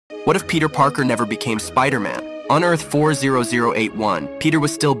What if Peter Parker never became Spider-Man? On Earth 40081, Peter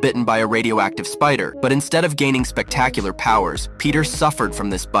was still bitten by a radioactive spider, but instead of gaining spectacular powers, Peter suffered from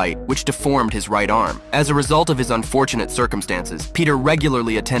this bite, which deformed his right arm. As a result of his unfortunate circumstances, Peter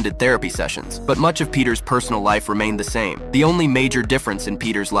regularly attended therapy sessions, but much of Peter's personal life remained the same. The only major difference in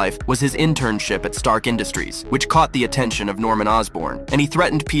Peter's life was his internship at Stark Industries, which caught the attention of Norman Osborn, and he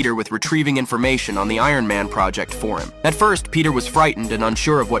threatened Peter with retrieving information on the Iron Man project for him. At first, Peter was frightened and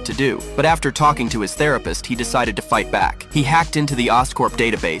unsure of what to do, but after talking to his therapist, he decided to fight back. He hacked into the Oscorp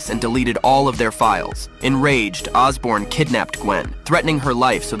database and deleted all of their files. Enraged, Osborn kidnapped Gwen, threatening her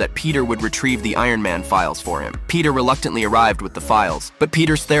life so that Peter would retrieve the Iron Man files for him. Peter reluctantly arrived with the files, but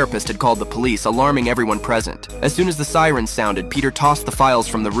Peter's therapist had called the police, alarming everyone present. As soon as the sirens sounded, Peter tossed the files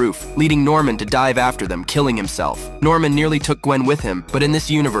from the roof, leading Norman to dive after them, killing himself. Norman nearly took Gwen with him, but in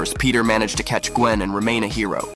this universe, Peter managed to catch Gwen and remain a hero.